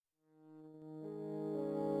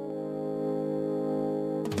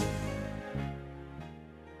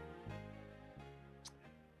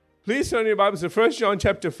Please turn your Bibles to 1 John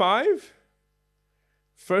chapter 5.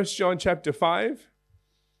 1 John chapter 5.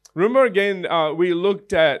 Remember again, we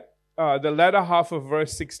looked at the latter half of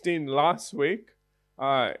verse 16 last week.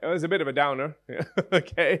 It was a bit of a downer,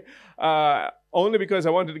 okay? Only because I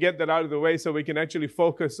wanted to get that out of the way so we can actually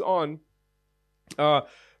focus on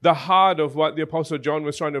the heart of what the Apostle John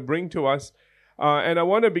was trying to bring to us. And I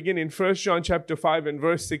want to begin in 1 John chapter 5 and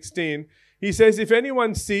verse 16. He says, if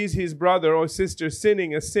anyone sees his brother or sister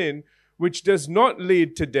sinning a sin which does not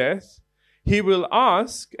lead to death, he will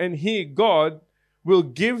ask, and he, God, will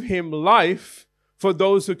give him life for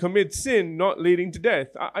those who commit sin not leading to death.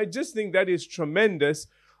 I just think that is tremendous,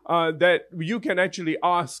 that you can actually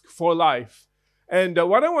ask for life. And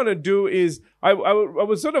what I want to do is, I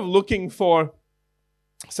was sort of looking for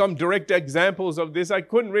some direct examples of this. I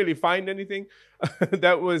couldn't really find anything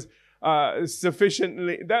that was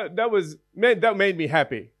sufficiently, that made me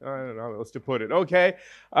happy. I don't know how else to put it, okay?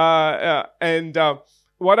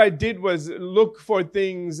 What I did was look for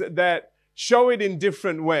things that show it in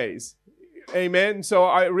different ways. Amen? So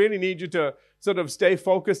I really need you to sort of stay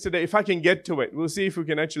focused today. If I can get to it, we'll see if we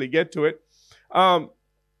can actually get to it.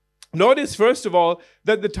 Notice, first of all,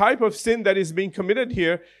 that the type of sin that is being committed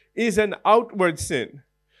here is an outward sin,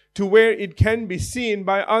 to where it can be seen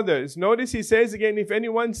by others. Notice he says again, if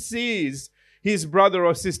anyone sees his brother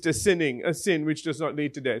or sister sinning a sin which does not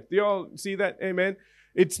lead to death. Do you all see that? Amen?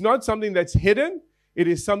 It's not something that's hidden. It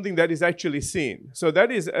is something that is actually seen. So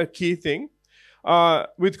that is a key thing.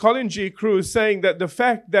 With Colin G. Cruz saying that the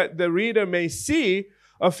fact that the reader may see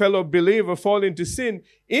a fellow believer fall into sin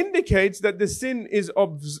indicates that the sin is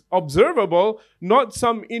observable, not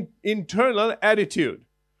some internal attitude.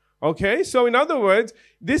 Okay, so in other words,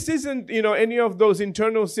 this isn't, any of those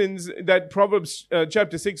internal sins that Proverbs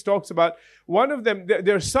chapter 6 talks about. One of them,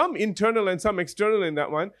 there's some internal and some external in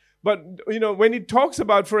that one. But, when it talks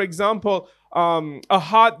about, for example, a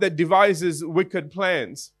heart that devises wicked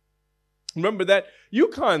plans, remember that you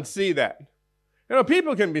can't see that.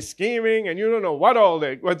 People can be scheming and you don't know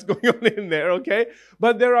what's going on in there, okay?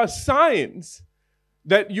 But there are signs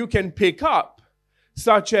that you can pick up,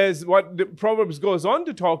 such as what the Proverbs goes on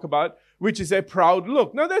to talk about, which is a proud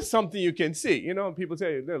look. Now, that's something you can see. People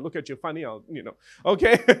say, look at you funny,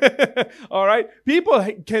 okay? All right? People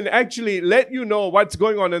can actually let you know what's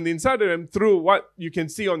going on the inside of them through what you can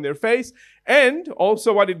see on their face. And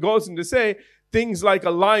also what it goes on to say, things like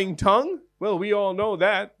a lying tongue. Well, we all know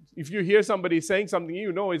that. If you hear somebody saying something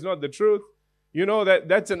is not the truth,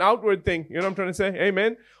 that's an outward thing. You know what I'm trying to say?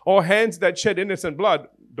 Amen? Or hands that shed innocent blood.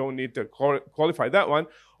 Don't need to qualify that one.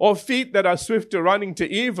 Or feet that are swift to running to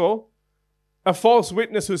evil. A false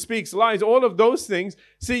witness who speaks lies. All of those things.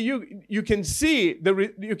 See, you can see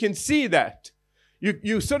you can see that.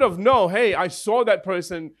 You sort of know, hey, I saw that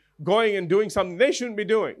person going and doing something they shouldn't be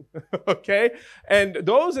doing. Okay? And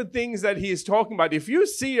those are things that he is talking about. If you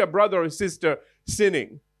see a brother or sister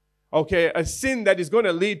sinning, okay, a sin that is going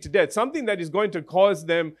to lead to death, something that is going to cause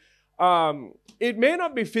them, it may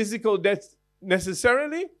not be physical death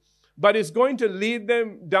necessarily, but it's going to lead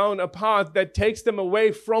them down a path that takes them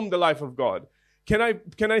away from the life of God. Can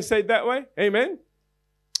I say it that way? Amen?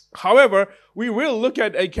 However, we will look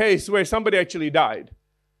at a case where somebody actually died.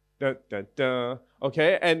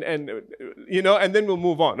 Okay, and then we'll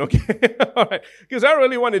move on, okay? All right, because I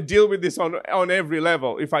really want to deal with this on every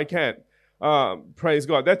level if I can. Praise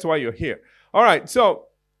God. That's why you're here. All right, so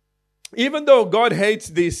even though God hates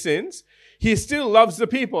these sins, he still loves the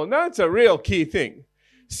people. Now, that's a real key thing.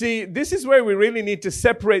 See, this is where we really need to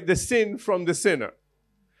separate the sin from the sinner.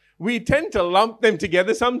 We tend to lump them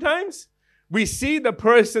together sometimes. We see the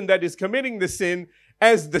person that is committing the sin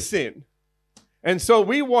as the sin. And so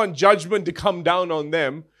we want judgment to come down on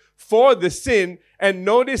them for the sin. And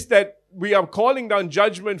notice that we are calling down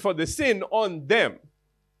judgment for the sin on them.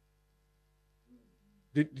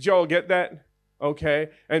 Did you all get that? Okay.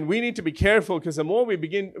 And we need to be careful because the more we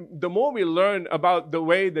learn about the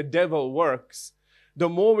way the devil works, the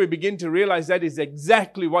more we begin to realize that is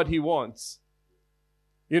exactly what he wants.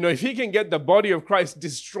 If he can get the body of Christ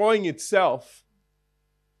destroying itself,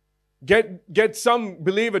 get some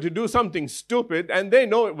believer to do something stupid, and they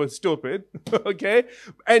know it was stupid, okay?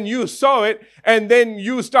 And you saw it, and then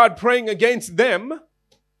you start praying against them.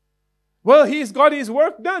 Well, he's got his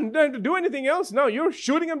work done. Don't have to do anything else. No, you're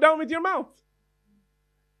shooting him down with your mouth.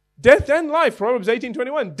 Death and life, Proverbs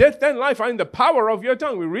 18:21. Death and life are in the power of your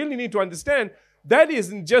tongue. We really need to understand that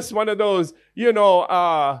isn't just one of those,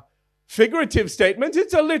 figurative statements.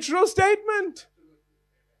 It's a literal statement.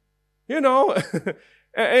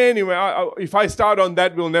 Anyway, if I start on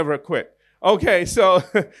that, we'll never quit. Okay, so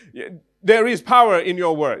there is power in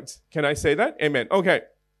your words. Can I say that? Amen. Okay.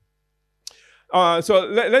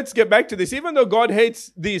 Let's get back to this. Even though God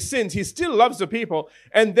hates these sins, He still loves the people.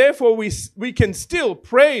 And therefore, we can still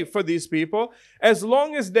pray for these people as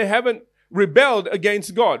long as they haven't rebelled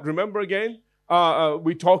against God. Remember again?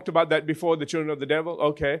 We talked about that before, the children of the devil,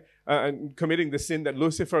 okay, and committing the sin that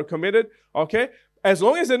Lucifer committed, okay. As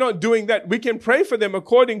long as they're not doing that, we can pray for them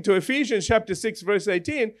according to Ephesians chapter 6, verse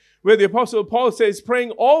 18, where the Apostle Paul says,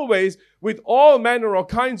 praying always with all manner or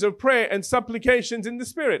kinds of prayer and supplications in the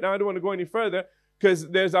Spirit. Now, I don't want to go any further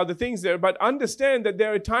because there's other things there, but understand that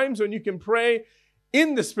there are times when you can pray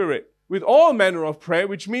in the Spirit with all manner of prayer,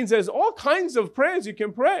 which means there's all kinds of prayers you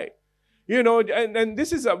can pray. You know, and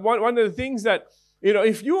this is one of the things that, you know,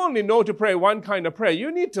 if you only know to pray one kind of prayer,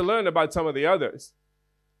 you need to learn about some of the others.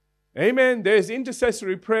 Amen. There's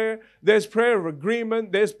intercessory prayer. There's prayer of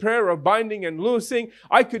agreement. There's prayer of binding and loosing.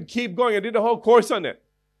 I could keep going. I did a whole course on it.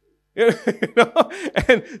 You know?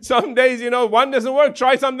 And some days, you know, one doesn't work,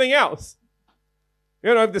 try something else.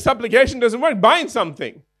 You know, if the supplication doesn't work, bind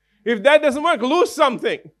something. If that doesn't work, loose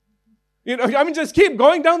something. You know, I mean, just keep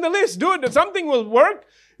going down the list. Do it. Something will work.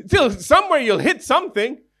 Till somewhere you'll hit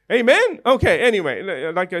something. Amen? Okay,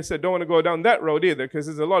 anyway, like I said, don't want to go down that road either because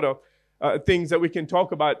there's a lot of things that we can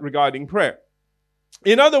talk about regarding prayer.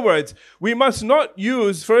 In other words, we must not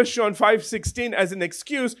use 1 John 5:16 as an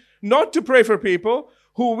excuse not to pray for people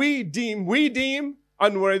who we deem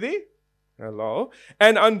unworthy,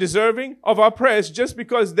 and undeserving of our prayers just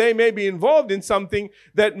because they may be involved in something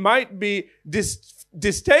that might be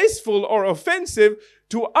distasteful or offensive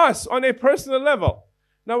to us on a personal level.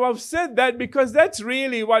 Now, I've said that because that's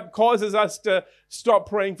really what causes us to stop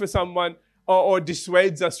praying for someone or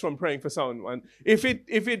dissuades us from praying for someone. If it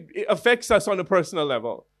affects us on a personal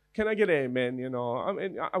level. Can I get an amen? You know, I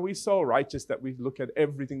mean, are we so righteous that we look at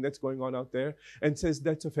everything that's going on out there and says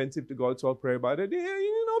that's offensive to God, so I'll pray about it? Yeah,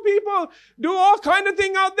 you know, people do all kind of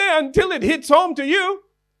thing out there until it hits home to you.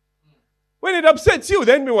 When it upsets you,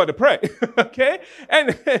 then we want to pray, okay?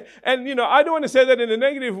 And you know, I don't want to say that in a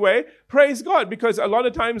negative way. Praise God, because a lot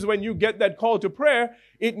of times when you get that call to prayer,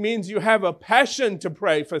 it means you have a passion to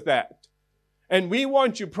pray for that. And we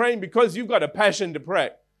want you praying because you've got a passion to pray.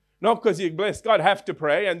 Not because you bless God have to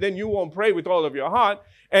pray, and then you won't pray with all of your heart.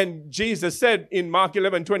 And Jesus said in Mark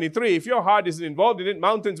 11:23, if your heart isn't involved in it,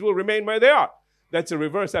 mountains will remain where they are. That's a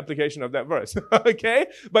reverse application of that verse, okay?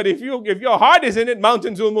 But if your heart is in it,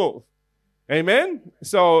 mountains will move. Amen?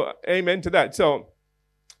 So, amen to that. So,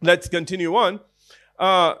 let's continue on.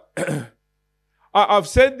 I've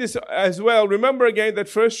said this as well. Remember again that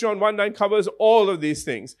 1 John 1:9 covers all of these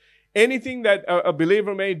things. Anything that a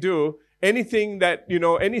believer may do, anything that, you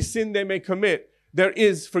know, any sin they may commit, there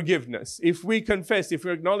is forgiveness. If we confess, if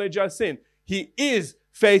we acknowledge our sin, He is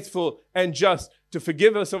faithful and just to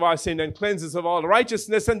forgive us of our sin and cleanse us of all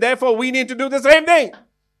righteousness, and therefore we need to do the same thing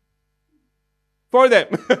for them.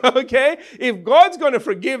 Okay? If God's going to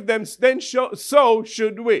forgive them, then so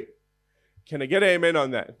should we. Can I get an amen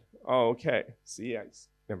on that? Okay. See, yes.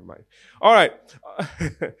 Never mind. All right.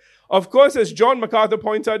 Of course, as John MacArthur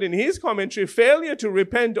points out in his commentary, failure to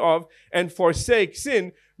repent of and forsake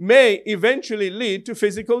sin may eventually lead to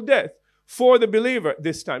physical death for the believer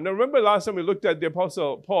this time. Now, remember last time we looked at the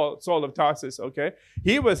Apostle Paul, Saul of Tarsus, okay?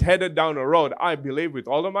 He was headed down a road. I believe with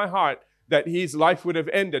all of my heart that his life would have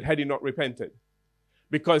ended had he not repented.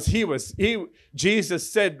 Because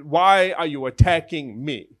Jesus said, why are you attacking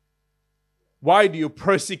me? Why do you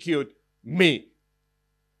persecute me?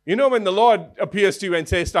 You know, when the Lord appears to you and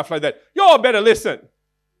says stuff like that, you all better listen.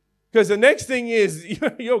 Because the next thing is,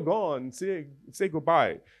 you're gone. Say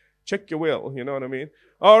goodbye. Check your will. You know what I mean?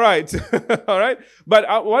 All right. All right.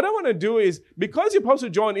 But what I want to do is, because the Apostle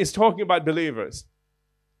John is talking about believers,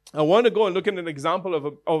 I want to go and look at an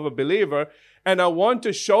example of a believer, and I want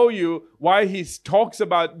to show you why he talks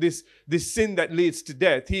about this sin that leads to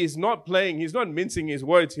death. He is not playing, he's not mincing his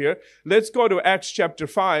words here. Let's go to Acts chapter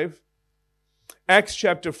 5. Acts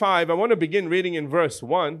chapter 5, I want to begin reading in verse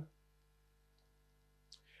 1.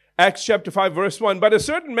 Acts chapter 5, verse 1. But a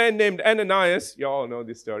certain man named Ananias, you all know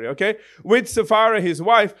this story, okay, with Sapphira his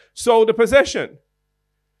wife, sold a possession.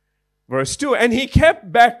 Verse 2, and he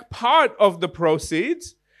kept back part of the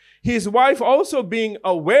proceeds, his wife also being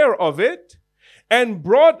aware of it, and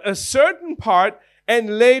brought a certain part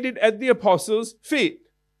and laid it at the apostles' feet.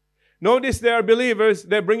 Notice they are believers,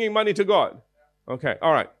 they're bringing money to God. Okay,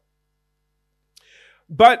 all right.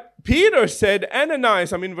 But Peter said,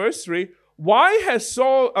 Ananias, I'm in verse 3, why has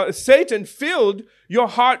Satan filled your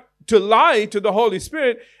heart to lie to the Holy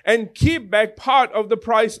Spirit and keep back part of the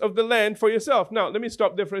price of the land for yourself? Now, let me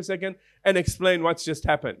stop there for a second and explain what's just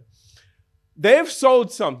happened. They've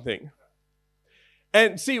sold something.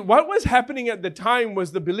 And see, what was happening at the time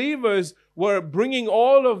was the believers were bringing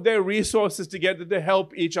all of their resources together to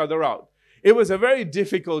help each other out. It was a very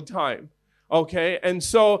difficult time. Okay, and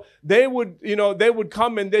so they would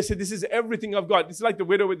come and they said, this is everything I've got. It's like the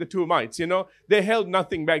widow with the two mites, They held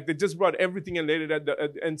nothing back. They just brought everything and laid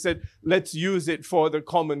it and said, let's use it for the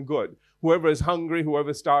common good. Whoever is hungry, whoever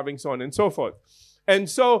is starving, so on and so forth. And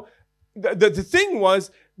so the thing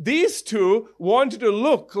was, these two wanted to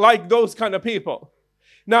look like those kind of people.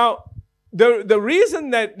 Now, the reason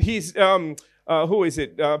that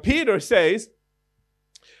Peter says,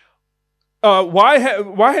 why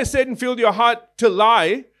has Satan filled your heart to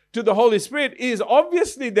lie to the Holy Spirit is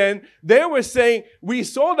obviously then they were saying, we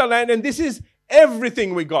sold our land and this is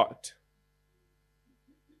everything we got.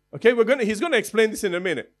 Okay, he's going to explain this in a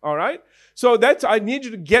minute. All right. So I need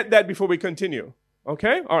you to get that before we continue.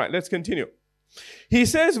 Okay. All right. Let's continue. He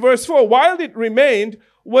says, verse 4, while it remained,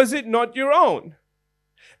 was it not your own?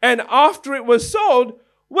 And after it was sold,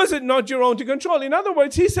 was it not your own to control? In other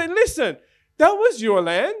words, he said, listen, that was your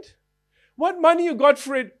land. What money you got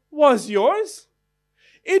for it was yours.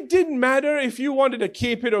 It didn't matter if you wanted to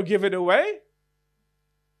keep it or give it away.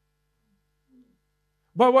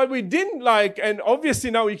 But what we didn't like, and obviously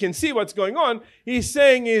now you can see what's going on, he's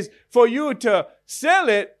saying is for you to sell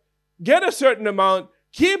it, get a certain amount,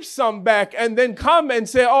 keep some back, and then come and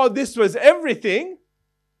say, oh, this was everything.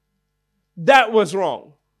 That was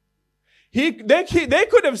wrong. They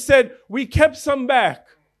could have said, we kept some back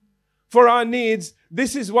for our needs.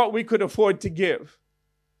 This is what we could afford to give.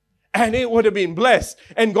 And it would have been blessed.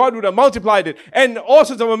 And God would have multiplied it. And all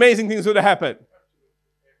sorts of amazing things would have happened.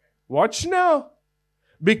 Watch now.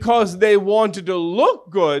 Because they wanted to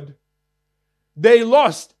look good, they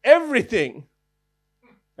lost everything.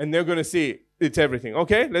 And they're going to see it's everything.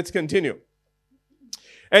 Okay, let's continue.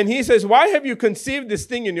 And he says, why have you conceived this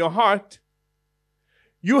thing in your heart?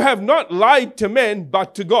 You have not lied to men,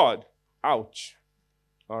 but to God. Ouch.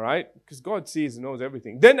 All right? Because God sees and knows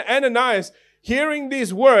everything. Then Ananias, hearing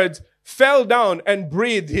these words, fell down and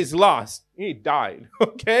breathed his last. He died.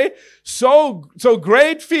 Okay? So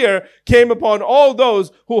great fear came upon all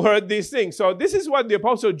those who heard these things. So this is what the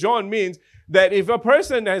Apostle John means, that if a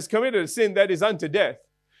person has committed a sin that is unto death,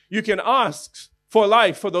 you can ask for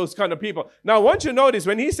life for those kind of people. Now, I want you to notice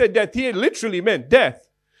when he said death, he literally meant death.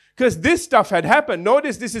 Because this stuff had happened.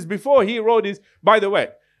 Notice this is before he wrote his, by the way.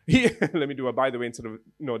 Let me do a by the way instead of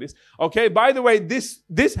notice. Okay, by the way,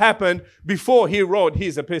 this happened before he wrote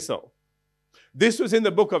his epistle. This was in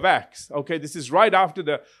the book of Acts. Okay, this is right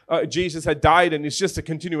after Jesus had died, and it's just a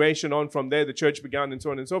continuation on from there. The church began and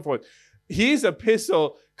so on and so forth. His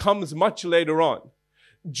epistle comes much later on.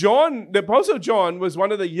 The Apostle John was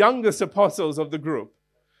one of the youngest apostles of the group.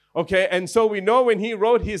 Okay, and so we know when he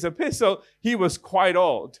wrote his epistle, he was quite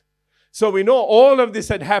old. So we know all of this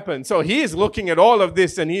had happened. So he's looking at all of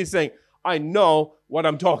this and he's saying, I know what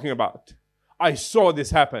I'm talking about. I saw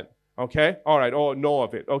this happen. Okay, all right, or know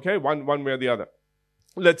of it. Okay, one way or the other.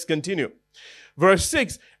 Let's continue. Verse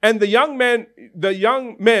 6, and the young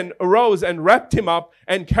men arose and wrapped him up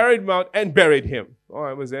and carried him out and buried him. Oh,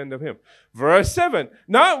 that was the end of him. Verse 7,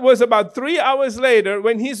 now it was about 3 hours later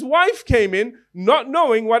when his wife came in, not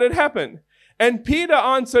knowing what had happened. And Peter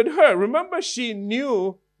answered her. Remember, she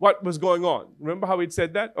knew what was going on. Remember how he'd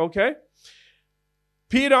said that? Okay.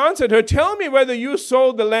 Peter answered her, tell me whether you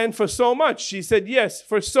sold the land for so much. She said, yes,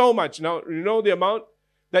 for so much. Now, you know the amount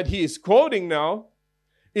that he is quoting now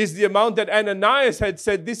is the amount that Ananias had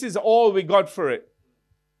said, this is all we got for it.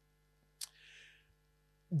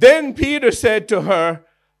 Then Peter said to her,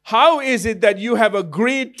 how is it that you have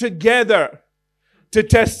agreed together to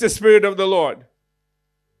test the Spirit of the Lord?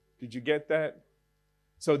 Did you get that?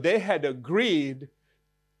 So they had agreed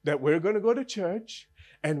that we're going to go to church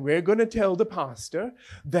and we're going to tell the pastor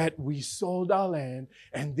that we sold our land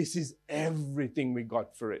and this is everything we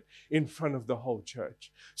got for it in front of the whole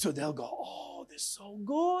church. So they'll go, oh, they're so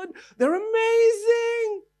good. They're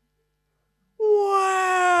amazing.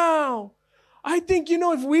 Wow. I think,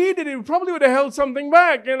 if we did it, we probably would have held something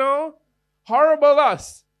back, Horrible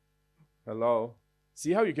us. Hello.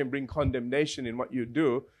 See how you can bring condemnation in what you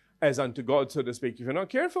do as unto God, so to speak, if you're not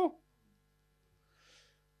careful.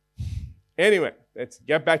 Anyway, let's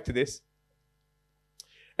get back to this.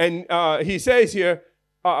 And he says here,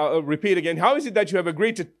 I'll repeat again, how is it that you have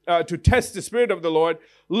agreed to test the Spirit of the Lord?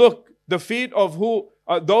 Look, the feet of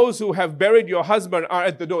those who have buried your husband are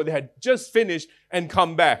at the door. They had just finished and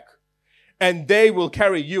come back. And they will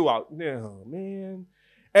carry you out. Oh, man.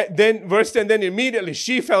 And then, verse 10, then immediately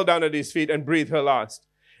she fell down at his feet and breathed her last.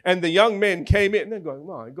 And the young men came in and they're going,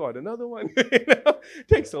 my God, another one?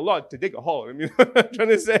 Takes a lot to dig a hole. I mean, I'm trying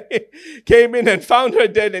to say, came in and found her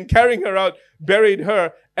dead and carrying her out, buried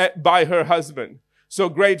her by her husband. So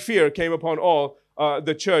great fear came upon all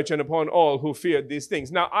the church and upon all who feared these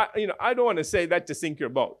things. Now, I don't want to say that to sink your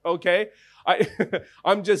boat, okay?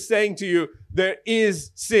 I'm just saying to you, there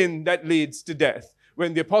is sin that leads to death.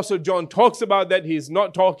 When the Apostle John talks about that, he's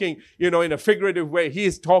not talking, in a figurative way.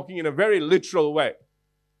 He's talking in a very literal way.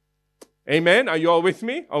 Amen? Are you all with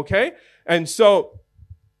me? Okay? And so,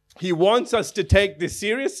 he wants us to take this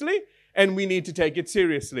seriously, and we need to take it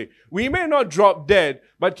seriously. We may not drop dead,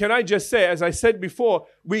 but can I just say, as I said before,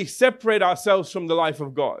 we separate ourselves from the life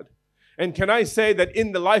of God. And can I say that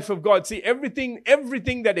in the life of God, see, everything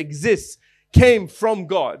that exists came from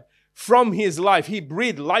God, from His life. He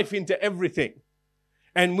breathed life into everything.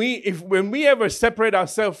 And when we ever separate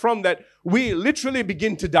ourselves from that, we literally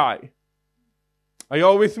begin to die. Are you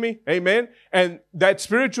all with me? Amen? And that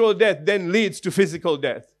spiritual death then leads to physical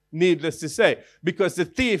death, needless to say, because the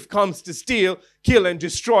thief comes to steal, kill, and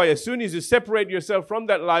destroy. As soon as you separate yourself from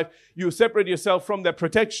that life, you separate yourself from that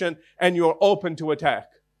protection, and you're open to attack.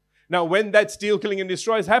 Now, when that steal, killing, and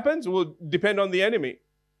destroys happens, will depend on the enemy.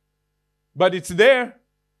 But it's there.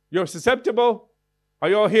 You're susceptible. Are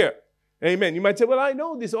you all here? Amen. You might say, well, I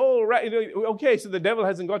know this all right. Okay, so the devil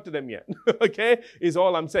hasn't got to them yet. Okay, is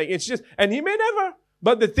all I'm saying. It's just, and he may never.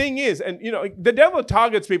 But the thing is, and the devil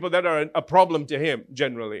targets people that are a problem to him,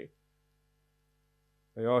 generally.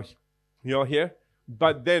 You all here?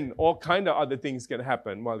 But then all kind of other things can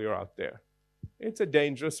happen while you're out there. It's a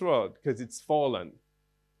dangerous world because it's fallen.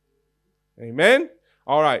 Amen?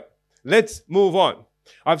 All right, let's move on.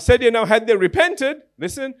 I've said here now, had they repented,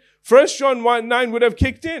 listen, 1 John 1:9 would have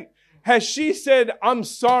kicked in. Has she said, I'm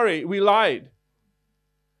sorry, we lied?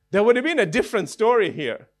 There would have been a different story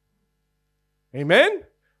here. Amen?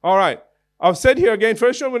 All right. I've said here again,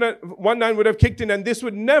 1 John 1:9 would have kicked in, and this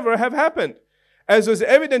would never have happened, as was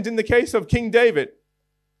evident in the case of King David,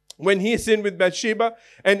 when he sinned with Bathsheba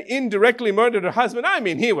and indirectly murdered her husband. I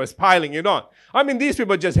mean, he was piling it on. I mean, these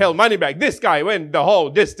people just held money back. This guy went the whole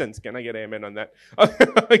distance. Can I get an amen on that?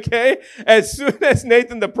 Okay? As soon as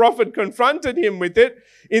Nathan the prophet confronted him with it,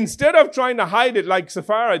 instead of trying to hide it like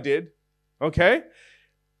Sapphira did, okay,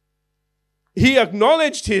 he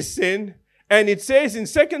acknowledged his sin. And it says in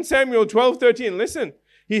 2 Samuel 12:13, listen,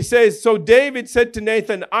 he says, so David said to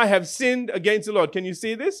Nathan, I have sinned against the Lord. Can you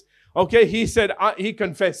see this? Okay, he said, he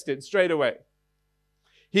confessed it straight away.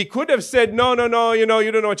 He could have said, no, you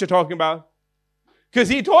don't know what you're talking about. Because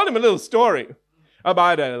he told him a little story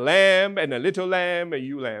about a lamb and a little lamb, a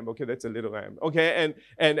ewe lamb. Okay, that's a little lamb. Okay,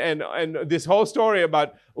 and this whole story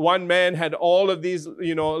about one man had all of these,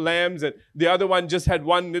 lambs, and the other one just had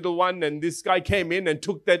one little one, and this guy came in and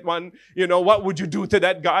took that one. What would you do to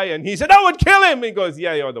that guy? And he said, I would kill him. He goes,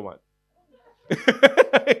 yeah, you're the one.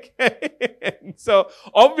 Okay. And so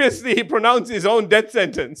obviously he pronounced his own death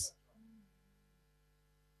sentence.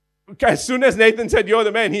 As soon as Nathan said, you're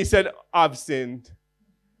the man, he said, I've sinned.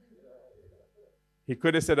 He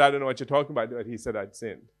could have said, I don't know what you're talking about, but he said, I'd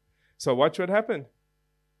sinned. So watch what happened.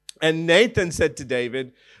 And Nathan said to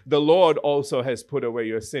David, the Lord also has put away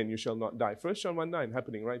your sin. You shall not die. 1 John 1:9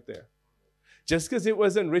 happening right there. Just because it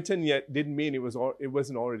wasn't written yet didn't mean it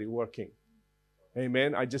wasn't already working.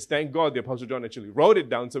 Amen. I just thank God the Apostle John actually wrote it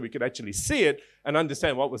down so we could actually see it and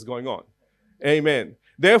understand what was going on. Amen.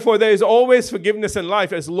 Therefore, there is always forgiveness in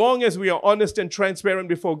life as long as we are honest and transparent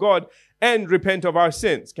before God and repent of our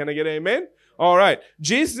sins. Can I get an amen? All right.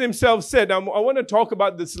 Jesus himself said, I want to talk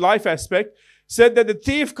about this life aspect, said that the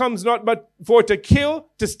thief comes not but for to kill,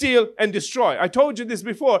 to steal, and destroy. I told you this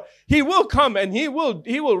before. He will come and he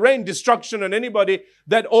will rain destruction on anybody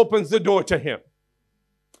that opens the door to him.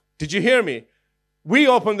 Did you hear me? We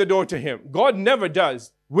open the door to him. God never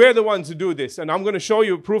does. We're the ones who do this. And I'm going to show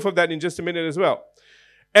you proof of that in just a minute as well.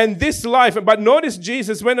 And this life, but notice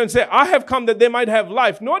Jesus went and said, I have come that they might have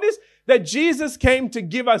life. Notice that Jesus came to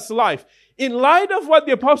give us life. In light of what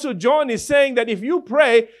the Apostle John is saying, that if you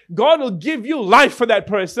pray, God will give you life for that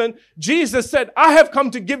person. Jesus said, I have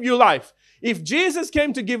come to give you life. If Jesus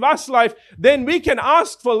came to give us life, then we can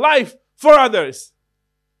ask for life for others.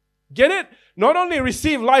 Get it? Not only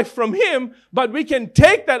receive life from him, but we can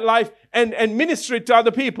take that life and minister it to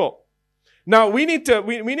other people. Now, we need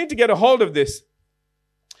to get a hold of this.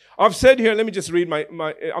 I've said here, let me just read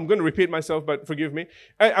I'm going to repeat myself, but forgive me.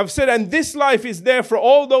 I've said, and this life is there for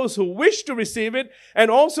all those who wish to receive it,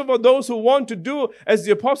 and also for those who want to do, as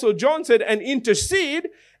the Apostle John said, and intercede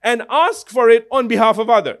and ask for it on behalf of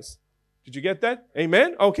others. Did you get that?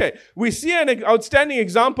 Amen? Okay. We see an outstanding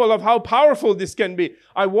example of how powerful this can be.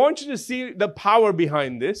 I want you to see the power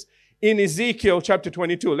behind this in Ezekiel chapter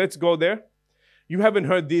 22. Let's go there. You haven't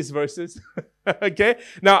heard these verses. Okay?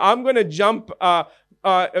 Now, I'm going to jump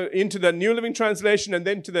into the New Living Translation and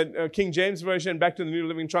then to the King James Version, back to the New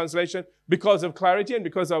Living Translation because of clarity and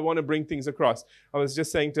because I want to bring things across. I was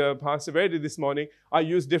just saying to Pastor Verdi this morning, I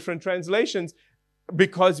use different translations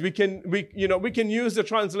because we can use the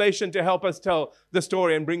translation to help us tell the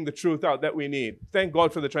story and bring the truth out that we need. Thank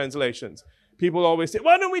God for the translations. People always say,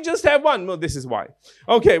 why don't we just have one? Well, this is why.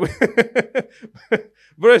 Okay.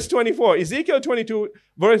 Verse 24. Ezekiel 22,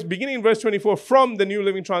 beginning in verse 24 from the New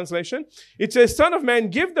Living Translation. It says, Son of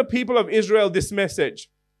man, give the people of Israel this message.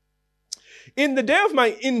 In the day of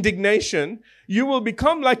my indignation, you will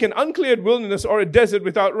become like an uncleared wilderness or a desert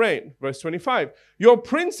without rain. Verse 25. Your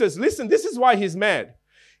princes, listen, this is why he's mad.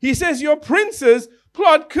 He says, your princes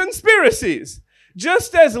plot conspiracies.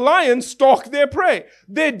 Just as lions stalk their prey,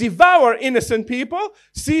 they devour innocent people,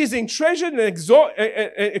 seizing treasure and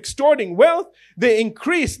extorting wealth. They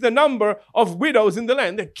increase the number of widows in the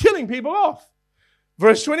land. They're killing people off.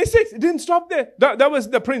 Verse 26, it didn't stop there. That was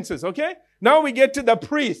the princes, okay? Now we get to the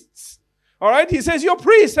priests. All right? He says, your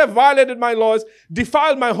priests have violated my laws,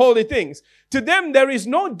 defiled my holy things. To them, there is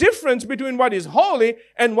no difference between what is holy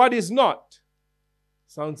and what is not.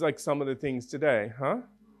 Sounds like some of the things today, huh?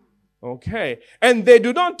 Okay. And they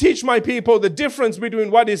do not teach my people the difference between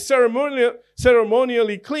what is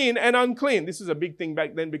ceremonially clean and unclean. This is a big thing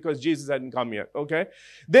back then because Jesus hadn't come yet. Okay.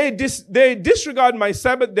 They disregard my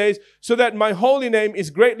Sabbath days so that my holy name is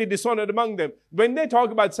greatly dishonored among them. When they talk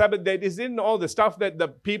about Sabbath day, this isn't all the stuff that the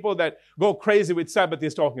people that go crazy with Sabbath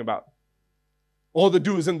is talking about. All the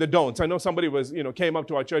do's and the don'ts. I know somebody came up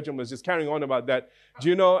to our church and was just carrying on about that. Do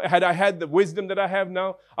you know, had I had the wisdom that I have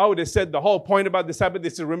now, I would have said the whole point about the Sabbath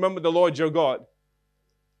is to remember the Lord your God.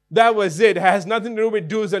 That was it. It has nothing to do with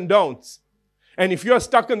do's and don'ts. And if you're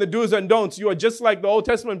stuck on the do's and don'ts, you are just like the Old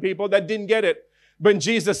Testament people that didn't get it. When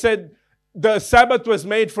Jesus said the Sabbath was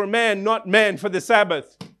made for man, not man for the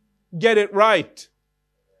Sabbath. Get it right.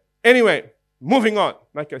 Anyway, moving on.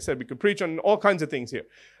 Like I said, we could preach on all kinds of things here.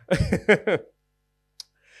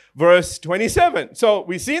 Verse 27. So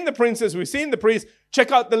we've seen the princes, we've seen the priests.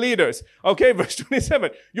 Check out the leaders. Okay, verse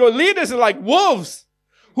 27. Your leaders are like wolves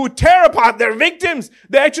who tear apart their victims.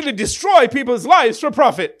 They actually destroy people's lives for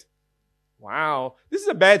profit. Wow. This is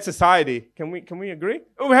a bad society. Can we agree?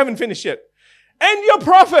 Oh, we haven't finished yet. And your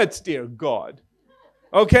prophets, dear God,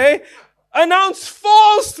 okay, announce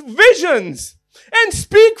false visions and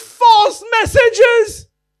speak false messages.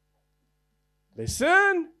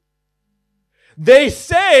 Listen. They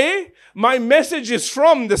say, my message is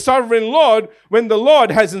from the sovereign Lord when the Lord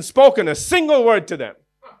hasn't spoken a single word to them.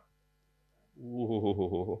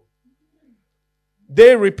 Ooh.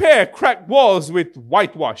 They repair cracked walls with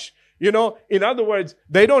whitewash. In other words,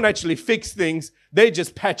 they don't actually fix things. They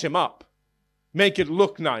just patch them up. Make it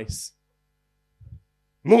look nice.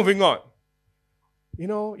 Moving on.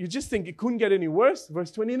 You just think it couldn't get any worse.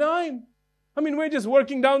 Verse 29. I mean, we're just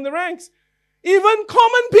working down the ranks. Even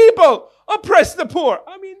common people oppress the poor.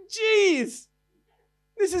 I mean, geez.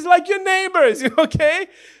 This is like your neighbors, okay?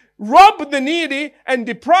 Rob the needy and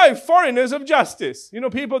deprive foreigners of justice.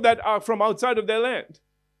 People that are from outside of their land.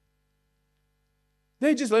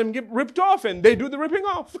 They just let them get ripped off and they do the ripping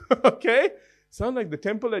off, okay? Sound like the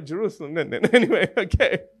temple at Jerusalem. Anyway,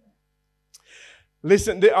 okay.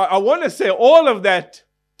 Listen, I want to say all of that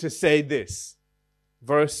to say this.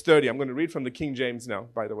 Verse 30. I'm going to read from the King James now,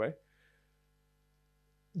 by the way.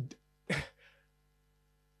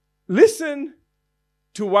 Listen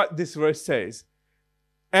to what this verse says.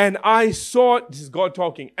 And I sought, this is God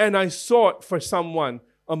talking, and I sought for someone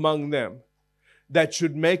among them that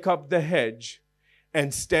should make up the hedge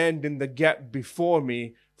and stand in the gap before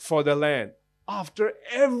me for the land. After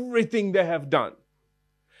everything they have done,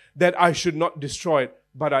 that I should not destroy it,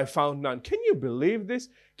 but I found none. Can you believe this?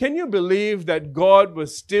 Can you believe that God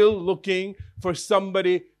was still looking for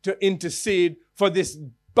somebody to intercede for this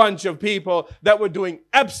bunch of people that were doing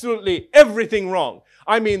absolutely everything wrong?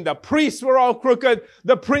 I mean, the priests were all crooked,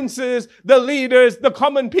 the princes, the leaders, the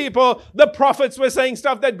common people, the prophets were saying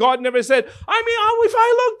stuff that God never said. I mean, if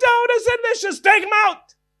I looked out, I said, let's just take them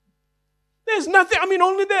out. There's nothing,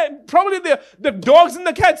 only probably the dogs and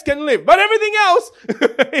the cats can live. But everything else,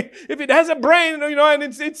 if it has a brain, and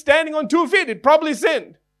it's standing on 2 feet, it probably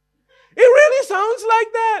sinned. It really sounds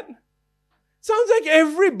like that. Sounds like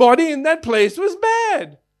everybody in that place was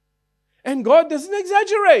bad. And God doesn't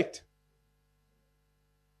exaggerate.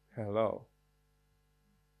 Hello.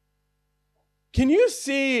 Can you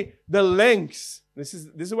see the lengths This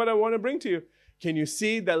is what I want to bring to you. Can you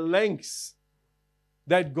see the lengths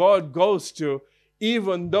that God goes to,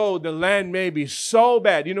 even though the land may be so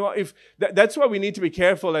bad? You know, if that's why we need to be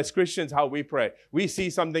careful as Christians how we pray. We see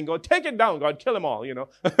something, go, take it down, God, kill them all, you know.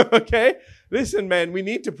 Okay? Listen, man, we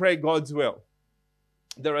need to pray God's will.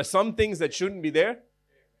 There are some things that shouldn't be there,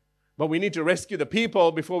 but we need to rescue the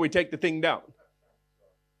people before we take the thing down.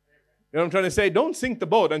 You know what I'm trying to say? Don't sink the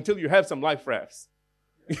boat until you have some life rafts.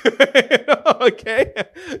 Okay?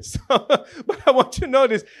 So, but I want you to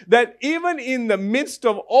notice that even in the midst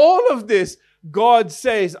of all of this, God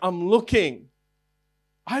says, I'm looking.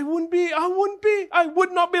 I would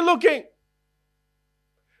not be looking.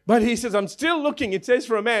 But he says, I'm still looking. It says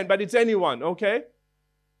for a man, but it's anyone, okay? It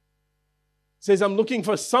says, I'm looking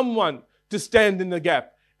for someone to stand in the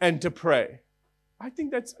gap and to pray.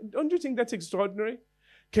 Don't you think that's extraordinary?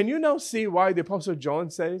 Can you now see why the Apostle John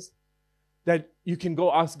says that you can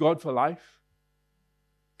go ask God for life?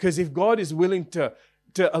 Because if God is willing to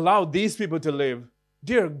allow these people to live,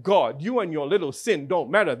 dear God, you and your little sin don't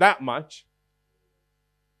matter that much.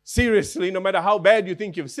 Seriously, no matter how bad you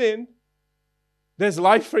think you've sinned, there's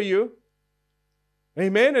life for you.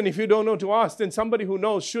 Amen? And if you don't know to ask, then somebody who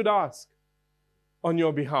knows should ask on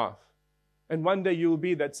your behalf. And one day you'll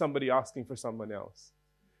be that somebody asking for someone else.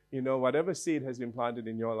 You know, whatever seed has been planted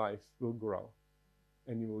in your life will grow.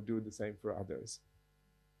 And you will do the same for others.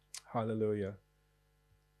 Hallelujah.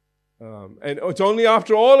 And it's only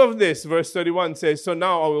after all of this, verse 31 says, so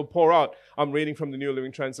now I will pour out. I'm reading from the New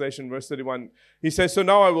Living Translation, verse 31. He says, so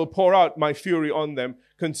now I will pour out my fury on them,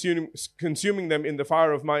 consuming them in the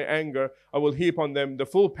fire of my anger. I will heap on them the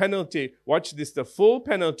full penalty. Watch this, the full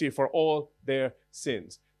penalty for all their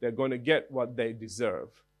sins. They're going to get what they deserve.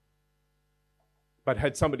 But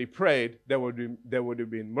had somebody prayed, there would have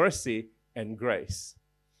been mercy and grace.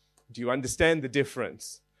 Do you understand the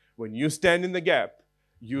difference? When you stand in the gap,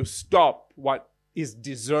 you stop what is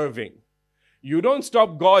deserving. You don't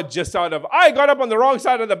stop God just out of, I got up on the wrong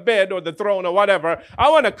side of the bed or the throne or whatever.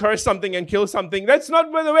 I want to curse something and kill something. That's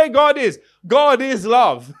not the way God is. God is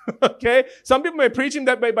love. Okay? Some people may preach him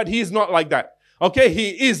that way, but he's not like that. Okay?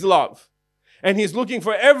 He is love. And he's looking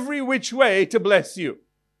for every which way to bless you.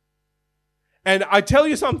 And I tell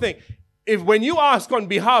you something, when you ask on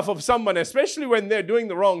behalf of someone, especially when they're doing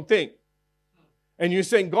the wrong thing, and you're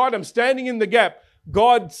saying, God, I'm standing in the gap,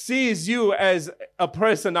 God sees you as a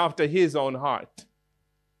person after his own heart.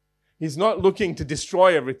 He's not looking to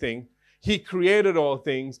destroy everything. He created all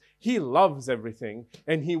things. He loves everything.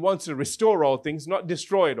 And he wants to restore all things, not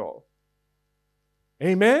destroy it all.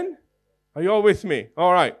 Amen? Are you all with me?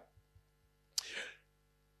 All right.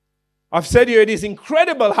 I've said here, it is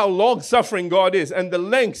incredible how long-suffering God is and the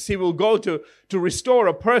lengths he will go to restore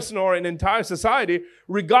a person or an entire society,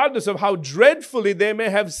 regardless of how dreadfully they may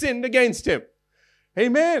have sinned against him.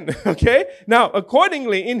 Amen. Okay? Now,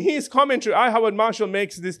 accordingly, in his commentary, I. Howard Marshall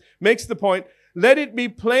makes the point, let it be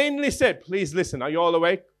plainly said. Please listen. Are you all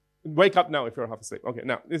awake? Wake up now if you're half asleep. Okay,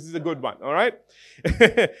 now, this is a good one, all right?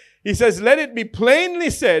 He says, let it be plainly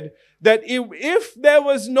said that if there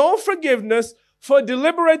was no forgiveness for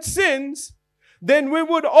deliberate sins, then we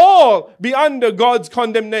would all be under God's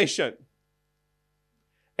condemnation.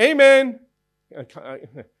 Amen.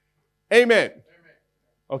 Amen.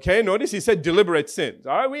 Okay, notice he said deliberate sins.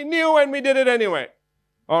 All right, we knew and we did it anyway.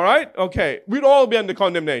 All right, okay, we'd all be under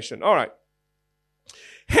condemnation. All right.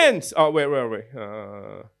 Hence, where are we?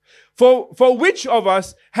 For which of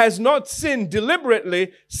us has not sinned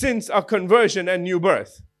deliberately since our conversion and new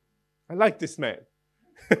birth? I like this man.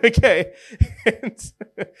 Okay.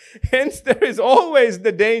 Hence there is always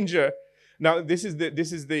the danger. Now, this is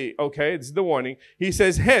the warning. He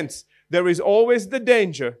says, hence, there is always the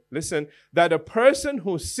danger, listen, that a person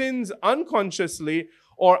who sins unconsciously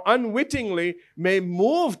or unwittingly may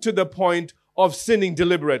move to the point of sinning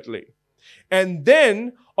deliberately, and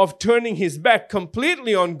then of turning his back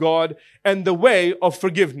completely on God and the way of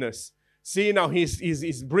forgiveness. See, now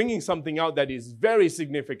he's bringing something out that is very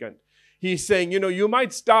significant. He's saying, you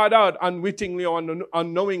might start out unwittingly or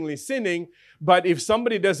unknowingly sinning, but if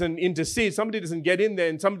somebody doesn't intercede, somebody doesn't get in there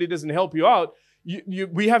and somebody doesn't help you out,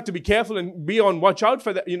 we have to be careful and be on watch out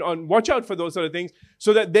for that, and watch out for those sort of things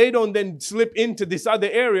so that they don't then slip into this other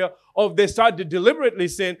area of they start to deliberately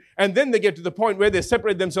sin and then they get to the point where they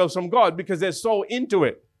separate themselves from God because they're so into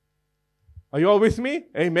it. Are you all with me?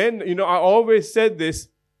 Amen. I always said this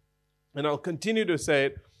and I'll continue to say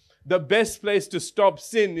it. The best place to stop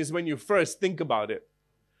sin is when you first think about it.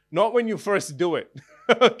 Not when you first do it.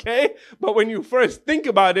 Okay? But when you first think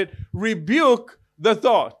about it, rebuke the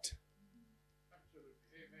thought.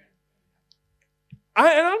 And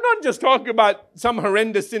I'm not just talking about some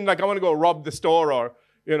horrendous sin like I want to go rob the store or,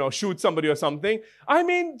 shoot somebody or something. I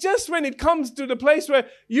mean, just when it comes to the place where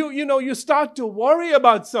you start to worry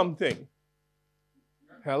about something.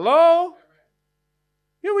 Hello?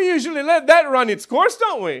 We usually let that run its course,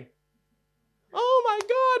 don't we? Oh my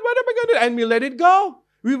God, what am I going to do? And we let it go.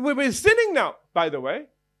 We're sinning now, by the way.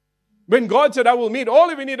 When God said, I will meet all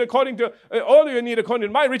of you need according to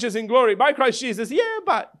my riches in glory by Christ Jesus. Yeah,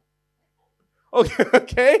 but.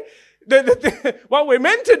 Okay. What we're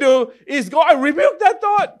meant to do is go and rebuke that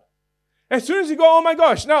thought. As soon as you go, oh my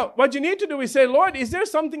gosh. Now, what you need to do is say, Lord, is there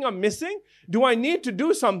something I'm missing? Do I need to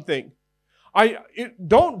do something?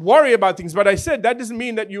 Don't worry about things. But I said that doesn't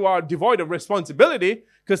mean that you are devoid of responsibility,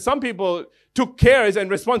 because some people took cares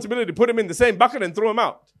and responsibility, put them in the same bucket and threw them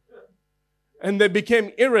out. And they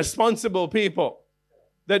became irresponsible people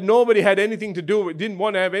that nobody had anything to do with, didn't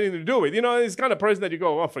want to have anything to do with. It's the kind of person that you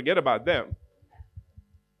go, oh, forget about them.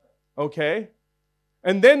 Okay?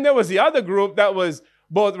 And then there was the other group that was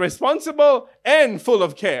both responsible and full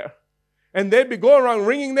of care. And they'd be going around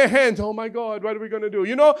wringing their hands. Oh my God, what are we going to do?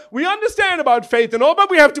 We understand about faith and all, but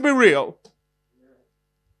we have to be real.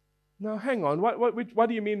 Now, hang on. What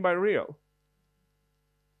do you mean by real?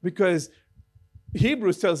 Because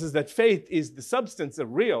Hebrews tells us that faith is the substance, the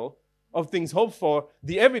real, of things hoped for,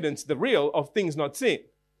 the evidence, the real, of things not seen.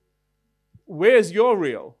 Where's your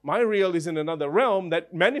real? My real is in another realm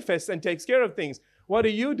that manifests and takes care of things. What are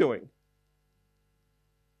you doing?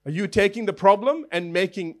 Are you taking the problem and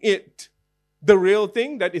making it the real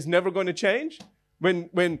thing that is never going to change? When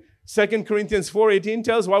 2 Corinthians 4:18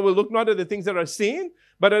 tells why we look not at the things that are seen,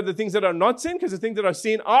 but at the things that are not seen, because the things that are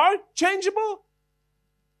seen are changeable.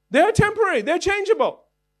 They're temporary. They're changeable.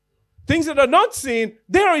 Things that are not seen,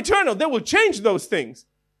 they're eternal. They will change those things.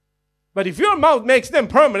 But if your mouth makes them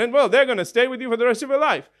permanent, well, they're going to stay with you for the rest of your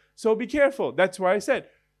life. So be careful. That's why I said,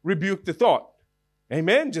 rebuke the thought.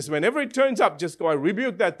 Amen? Just whenever it turns up, just go, I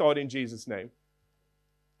rebuke that thought in Jesus' name.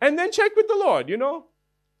 And then check with the Lord,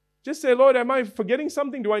 Just say, Lord, am I forgetting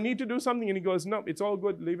something? Do I need to do something? And he goes, no, it's all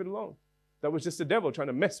good. Leave it alone. That was just the devil trying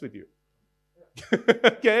to mess with you.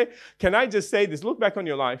 Okay? Can I just say this? Look back on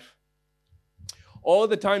your life. All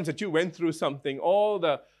the times that you went through something, all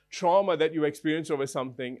the trauma that you experienced over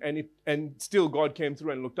something, and still God came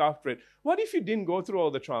through and looked after it. What if you didn't go through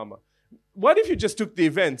all the trauma? What if you just took the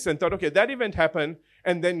events and thought, okay, that event happened,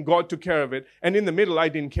 and then God took care of it, and in the middle, I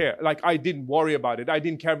didn't care. Like, I didn't worry about it. I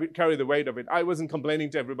didn't carry the weight of it. I wasn't complaining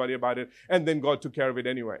to everybody about it, and then God took care of it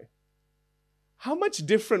anyway. How much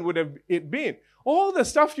different would have it been? All the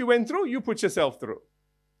stuff you went through, you put yourself through.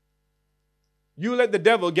 You let the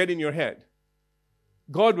devil get in your head.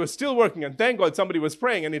 God was still working, and thank God somebody was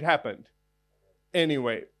praying, and it happened.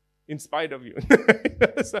 Anyway, in spite of you.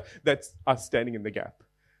 So that's us standing in the gap.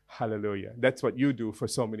 Hallelujah. That's what you do for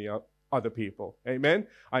so many other people. Amen?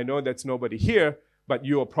 I know that's nobody here, but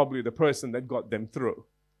you are probably the person that got them through.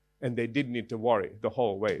 And they didn't need to worry the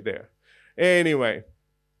whole way there. Anyway,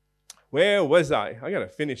 where was I? I got to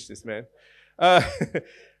finish this, man.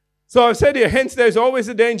 So I've said here, hence there's always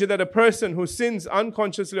a danger that a person who sins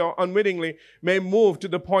unconsciously or unwittingly may move to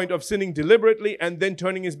the point of sinning deliberately and then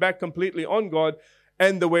turning his back completely on God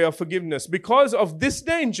and the way of forgiveness. Because of this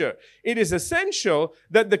danger, it is essential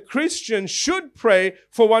that the Christian should pray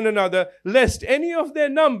for one another, lest any of their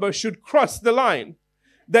number should cross the line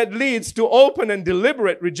that leads to open and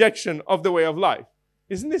deliberate rejection of the way of life.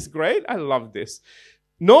 Isn't this great? I love this.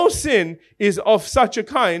 No sin is of such a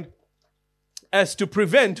kind as to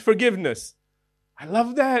prevent forgiveness. I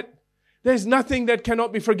love that. There's nothing that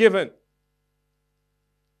cannot be forgiven.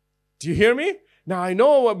 Do you hear me? Now, I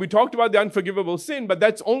know we talked about the unforgivable sin, but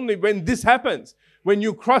that's only when this happens. When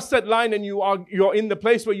you cross that line and you're in the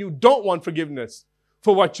place where you don't want forgiveness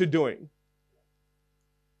for what you're doing.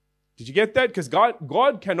 Did you get that? Because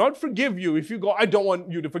God cannot forgive you if you go, I don't want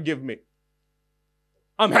you to forgive me.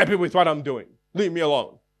 I'm happy with what I'm doing. Leave me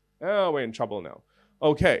alone. Oh, we're in trouble now.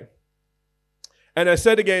 Okay. And I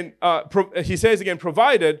said again, he says again,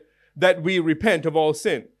 provided that we repent of all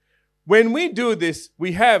sin. When we do this,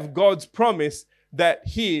 we have God's promise that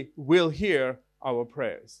He will hear our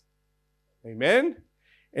prayers. Amen?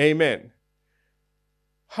 Amen.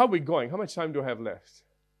 How are we going? How much time do I have left?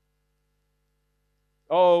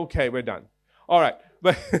 Okay, we're done. All right.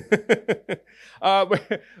 But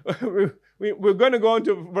we're going to go on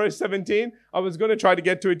to verse 17. I was going to try to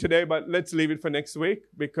get to it today, but let's leave it for next week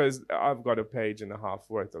because I've got a page and a half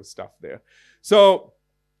worth of stuff there. So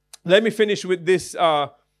let me finish with this,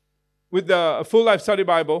 with the Full Life Study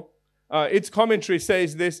Bible. Its commentary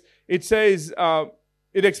says this. It says,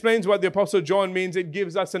 it explains what the Apostle John means. It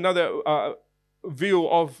gives us another view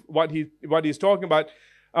of what he's talking about.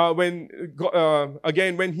 When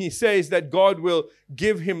he says that God will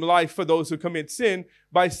give him life for those who commit sin,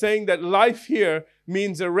 by saying that life here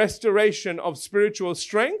means a restoration of spiritual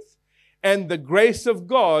strength and the grace of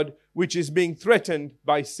God, which is being threatened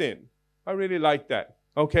by sin. I really like that.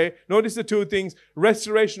 Okay? Notice the two things: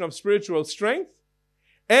 restoration of spiritual strength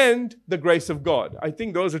and the grace of God. I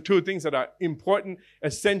think those are two things that are important,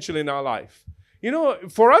 essential in our life. You know,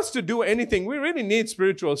 for us to do anything, we really need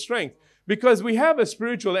spiritual strength, because we have a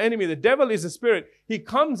spiritual enemy. The devil is a spirit. He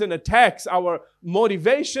comes and attacks our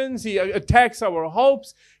motivations. He attacks our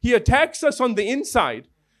hopes. He attacks us on the inside.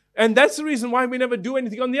 And that's the reason why we never do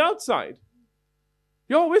anything on the outside.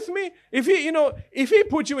 You're with me? If he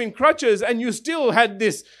put you in crutches and you still had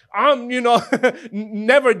this,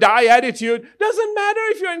 never die attitude, doesn't matter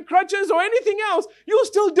if you're in crutches or anything else, you'll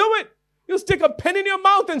still do it. You'll stick a pen in your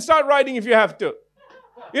mouth and start writing if you have to.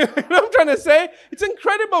 You know what I'm trying to say? It's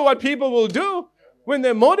incredible what people will do when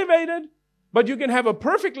they're motivated. But you can have a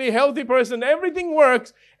perfectly healthy person, everything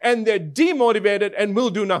works, and they're demotivated and will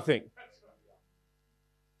do nothing.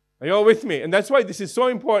 Are you all with me? And that's why this is so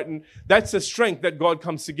important. That's the strength that God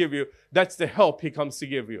comes to give you. That's the help He comes to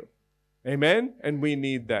give you. Amen? And we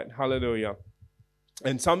need that. Hallelujah.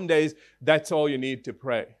 And some days, that's all you need to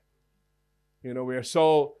pray. You know, we are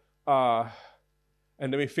so, and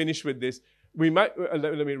let me finish with this. We might,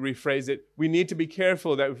 let me rephrase it. We need to be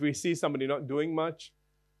careful that if we see somebody not doing much,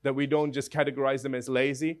 that we don't just categorize them as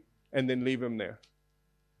lazy and then leave them there.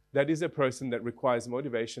 That is a person that requires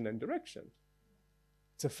motivation and direction.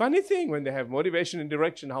 It's a funny thing when they have motivation and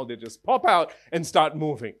direction, how they just pop out and start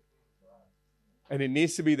moving. And it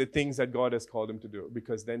needs to be the things that God has called them to do,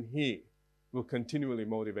 because then He will continually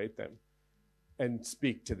motivate them and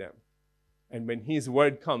speak to them. And when His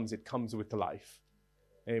word comes, it comes with life.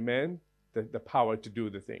 Amen? The power to do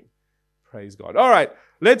the thing. Praise God. All right,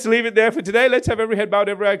 let's leave it there for today. Let's have every head bowed,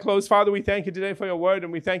 every eye closed. Father, we thank You today for Your word,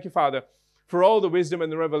 and we thank You, Father, for all the wisdom and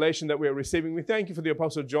the revelation that we are receiving. We thank You for the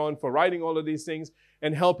Apostle John for writing all of these things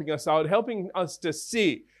and helping us out, helping us to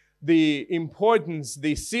see the importance,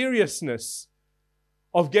 the seriousness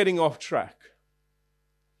of getting off track.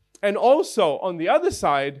 And also, on the other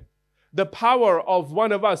side, the power of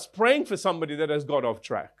one of us praying for somebody that has got off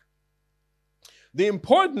track. The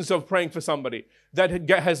importance of praying for somebody that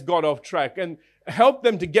has got off track, and help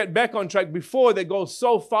them to get back on track before they go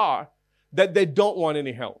so far that they don't want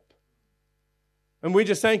any help. And we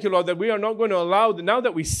just thank You, Lord, that we are not going to allow, now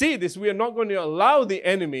that we see this, we are not going to allow the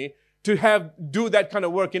enemy to do that kind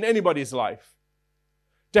of work in anybody's life,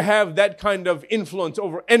 to have that kind of influence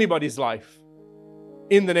over anybody's life.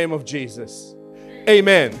 In the name of Jesus.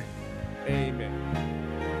 Amen. Amen.